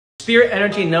Spirit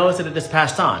energy knows that it is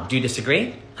passed on. Do you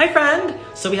disagree? Hi, friend.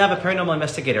 So we have a paranormal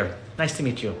investigator. Nice to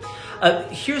meet you.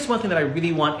 Here's one thing that I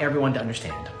really want everyone to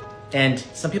understand. And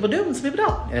some people do and some people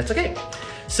don't, and it's okay.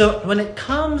 So when it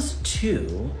comes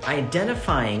to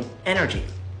identifying energy,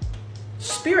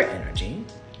 spirit energy,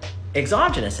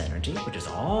 exogenous energy, which is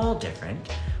all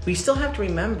different, we still have to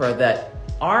remember that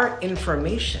our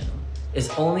information is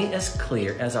only as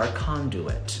clear as our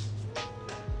conduit.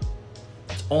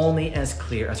 It's only as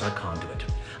clear as our conduit.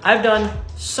 I've done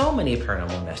so many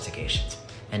paranormal investigations.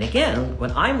 And again,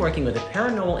 when I'm working with a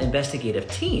paranormal investigative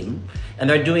team and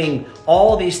they're doing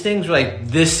all these things, we're like,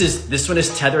 this one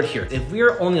is tethered here. If we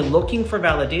are only looking for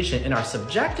validation in our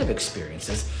subjective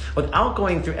experiences without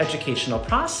going through educational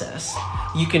process,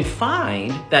 you can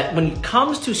find that when it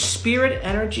comes to spirit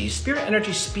energy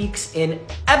speaks in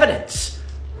evidence.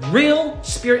 Real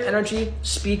spirit energy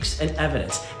speaks in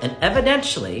evidence. And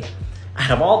evidentially,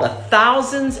 out of all the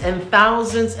thousands and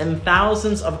thousands and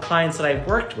thousands of clients that I've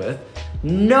worked with,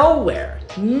 nowhere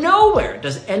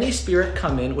does any spirit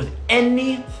come in with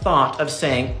any thought of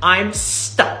saying, I'm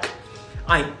stuck.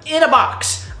 I'm in a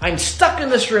box. I'm stuck in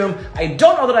this room. I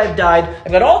don't know that I've died.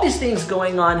 I've got all these things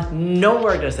going on.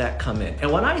 Nowhere does that come in.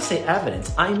 And when I say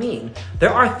evidence, I mean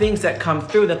there are things that come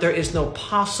through that there is no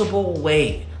possible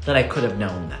way that I could have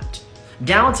known that.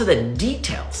 Down to the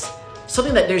details.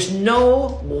 Something that there's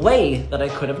no way that I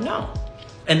could have known.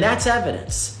 And that's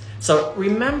evidence. So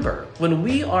remember, when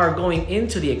we are going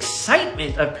into the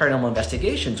excitement of paranormal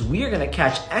investigations, we are going to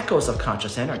catch echoes of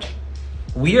conscious energy.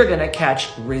 We are going to catch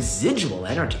residual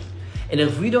energy. And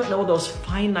if we don't know those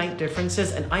finite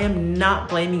differences, and I am not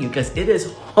blaming you because it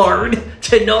is hard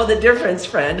to know the difference,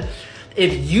 friend.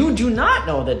 If you do not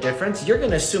know the difference, you're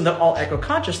going to assume that all echo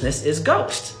consciousness is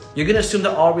ghost. You're going to assume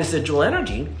that all residual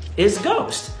energy is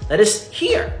ghost. That is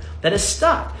here. That is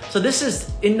stuck. So this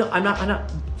is, I'm not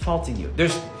faulting you.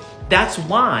 That's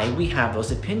why we have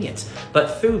those opinions.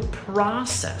 But through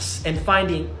process and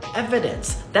finding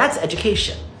evidence, that's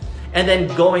education. And then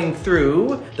going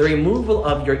through the removal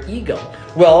of your ego.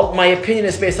 Well, my opinion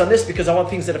is based on this because of all the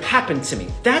things that have happened to me.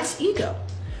 That's ego.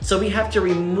 So we have to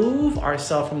remove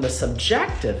ourselves from the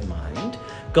subjective mind,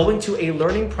 go into a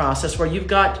learning process where you've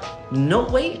got no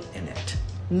weight in it.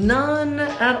 None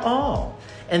at all.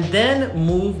 And then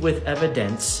move with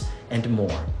evidence and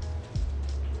more.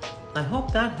 I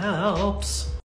hope that helps.